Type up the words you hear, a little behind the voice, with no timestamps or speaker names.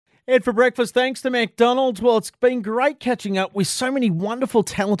Ed for breakfast, thanks to McDonald's. Well, it's been great catching up with so many wonderful,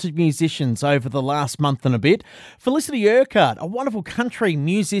 talented musicians over the last month and a bit. Felicity Urquhart, a wonderful country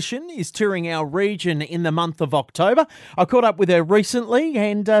musician, is touring our region in the month of October. I caught up with her recently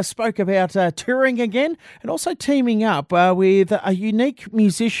and spoke about touring again and also teaming up with a unique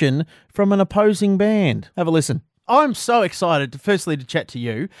musician from an opposing band. Have a listen. I'm so excited, firstly, to chat to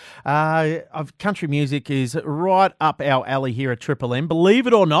you. Country music is right up our alley here at Triple M. Believe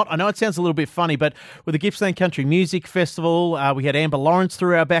it or not, I know it sounds a little bit funny, but with the Gippsland Country Music Festival, we had Amber Lawrence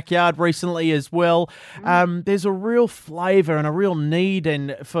through our backyard recently as well. There's a real flavour and a real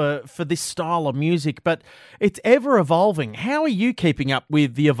need for this style of music, but it's ever evolving. How are you keeping up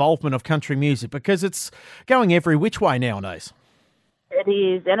with the evolvement of country music? Because it's going every which way nowadays. It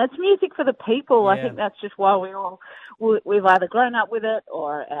is, and it's music for the people. Yeah. I think that's just why we've either grown up with it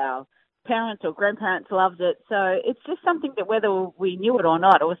or our parents or grandparents loved it. So it's just something that whether we knew it or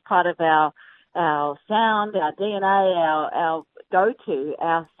not, it was part of our sound, our DNA, our go-to,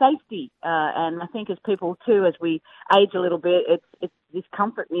 our safety. And I think as people too, as we age a little bit, it's this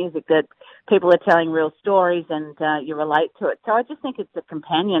comfort music that people are telling real stories and you relate to it. So I just think it's a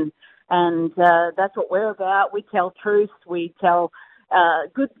companion, and that's what we're about. We tell truths, we tell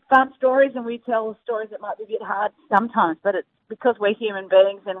good, fun stories, and we tell stories that might be a bit hard sometimes, but it's because we're human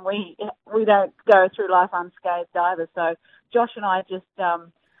beings and we don't go through life unscathed either. So Josh and I just,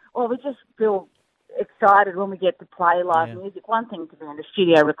 we just feel excited when we get to play live music. One thing to be in the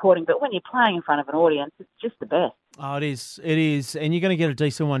studio recording, but when you're playing in front of an audience, it's just the best. Oh, it is. It is. And you're going to get a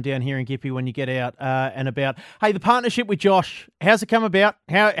decent one down here in Gippy when you get out and about. Hey, the partnership with Josh, how's it come about?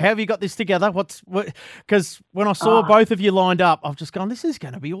 How have you got this together? Because when I saw both of you lined up, I've just gone, this is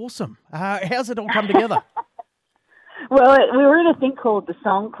going to be awesome. How's it all come together? Well, we were in a thing called the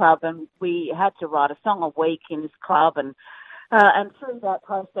Song Club, and we had to write a song a week in this club, and through that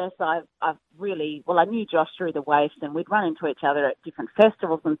process, I've really, I knew Josh through the WAFs, and we'd run into each other at different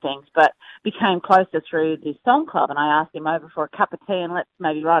festivals and things, but became closer through this song club, and I asked him over for a cup of tea and let's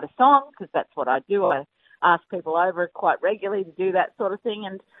maybe write a song, because that's what I do. I ask people over quite regularly to do that sort of thing,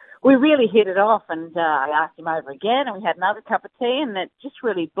 and we really hit it off, and I asked him over again, and we had another cup of tea, and it just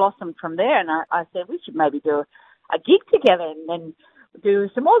really blossomed from there, and I said we should maybe do a gig together, and then do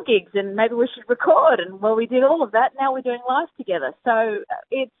some more gigs, and maybe we should record. And we did all of that. Now we're doing live together, so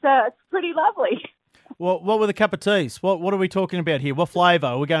it's pretty lovely. What were the cup of teas? What are we talking about here? What flavour?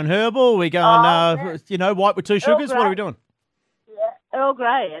 Are we going herbal? Are we going white with 2 sugars? What are we doing? Yeah, Earl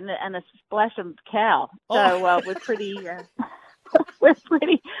Grey and a splash of cow. So we're pretty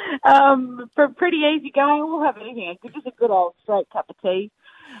pretty easy going. We'll have anything. Just a good old straight cup of tea.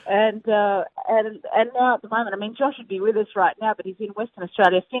 And now at the moment, I mean, Josh would be with us right now, but he's in Western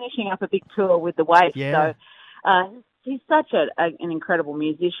Australia finishing up a big tour with the WAFs. Yeah. So he's such an incredible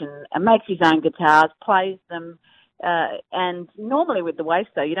musician and makes his own guitars, plays them. And normally with the WAFs,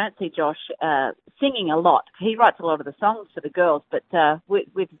 though, you don't see Josh singing a lot. He writes a lot of the songs for the girls, but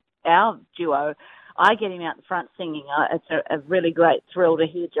with our duo, I get him out the front singing. It's a really great thrill to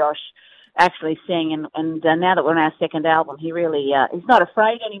hear Josh actually sing, and now that we're on our second album, he really he's not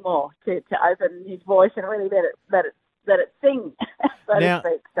afraid anymore to open his voice and really let it sing.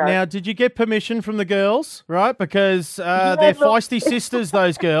 Now, did you get permission from the girls? Right, because they're feisty sisters.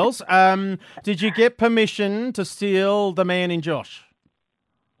 Those girls. Did you get permission to steal the man in Josh?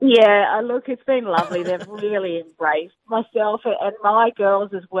 Yeah, look, it's been lovely. They've really embraced myself and my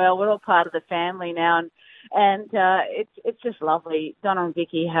girls as well. We're all part of the family now, and it's just lovely. Donna and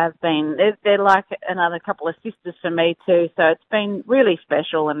Vicky have been, they're like another couple of sisters for me too, so it's been really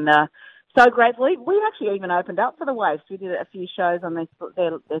special and so grateful. We actually even opened up for the WAFs. We did a few shows on their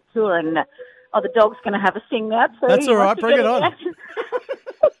tour, and the dog's going to have a sing now too. That's all right, bring it on.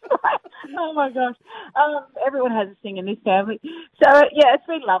 Oh my gosh. Everyone has a sing in this family. So yeah, it's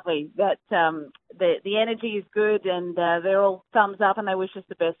been lovely that the energy is good, and they're all thumbs up, and they wish us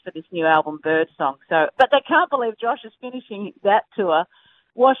the best for this new album, Bird Song. So, but they can't believe Josh is finishing that tour,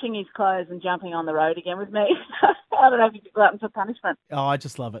 washing his clothes and jumping on the road again with me. I don't know if you could go out for punishment. Oh, I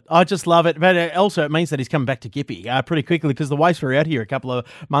just love it. But also it means that he's coming back to Gippy pretty quickly, because the WAFs were out here a couple of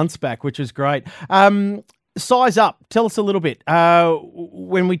months back, which is great. Size Up. Tell us a little bit.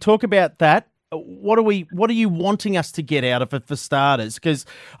 When we talk about that, what are you wanting us to get out of it for starters? Because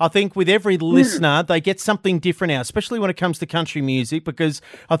I think with every listener, they get something different out, especially when it comes to country music, because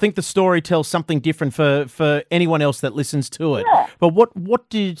I think the story tells something different for anyone else that listens to it. Yeah. But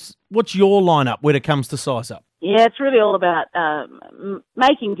what's your lineup when it comes to Size Up? Yeah, it's really all about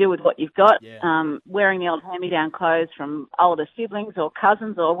making do with what you've got, wearing the old hand-me-down clothes from older siblings or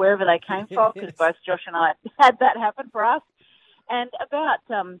cousins or wherever they came from, because both Josh and I had that happen for us. And about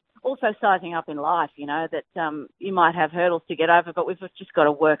also sizing up in life, that you might have hurdles to get over, but we've just got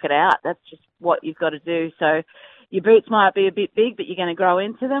to work it out. That's just what you've got to do. So your boots might be a bit big, but you're going to grow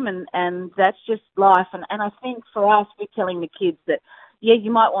into them, and that's just life. And I think for us, we're telling the kids that, yeah,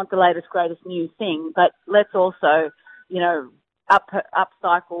 you might want the latest, greatest new thing, but let's also,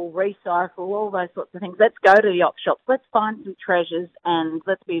 upcycle, recycle, all those sorts of things. Let's go to the op shops. Let's find some treasures, and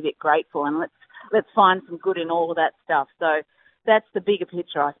let's be a bit grateful, and let's find some good in all of that stuff. So that's the bigger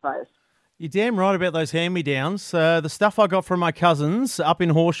picture, I suppose. You're damn right about those hand-me-downs. The stuff I got from my cousins up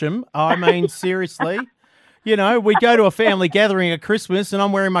in Horsham, I mean, seriously. We go to a family gathering at Christmas and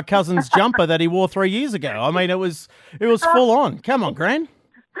I'm wearing my cousin's jumper that he wore 3 years ago. I mean, it was full on. Come on, Gran.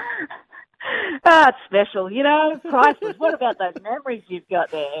 It's special, priceless. What about those memories you've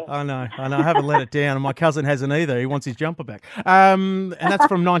got there? I know. I haven't let it down, and my cousin hasn't either. He wants his jumper back. And that's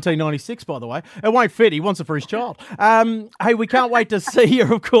from 1996, by the way. It won't fit. He wants it for his child. Hey, we can't wait to see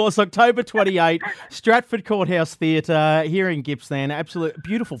you, of course, October 28, Stratford Courthouse Theatre here in Gippsland. Absolute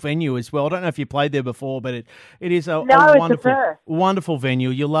beautiful venue as well. I don't know if you played there before, but it is a wonderful venue.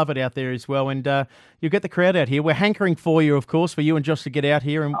 You'll love it out there as well, and you'll get the crowd out here. We're hankering for you, of course, for you and Josh to get out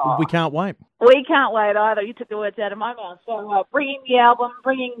here, and we can't wait. We can't wait either. You took the words out of my mouth. So bringing the album,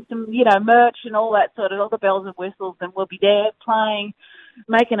 bringing some, merch and all that sort of, all the bells and whistles, and we'll be there playing,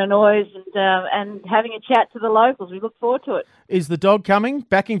 making a noise and having a chat to the locals. We look forward to it. Is the dog coming?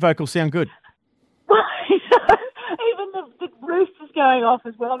 Backing vocals sound good. Even the rooster's going off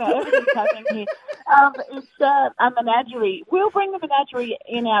as well now. Everything's happening here. It's a menagerie. We'll bring the menagerie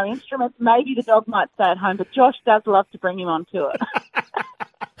in our instruments. Maybe the dog might stay at home, but Josh does love to bring him on tour.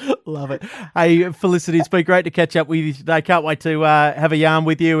 Love it. Hey, Felicity, it's been great to catch up with you today. Can't wait to have a yarn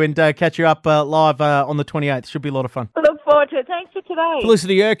with you and catch you up live on the 28th. Should be a lot of fun. I look forward to it. Thanks for today.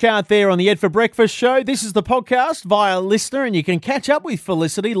 Felicity Urquhart there on the Ed for Breakfast show. This is the podcast via Listener, and you can catch up with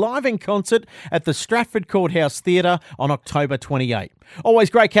Felicity live in concert at the Stratford Courthouse Theatre on October 28. Always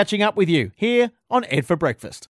great catching up with you here on Ed for Breakfast.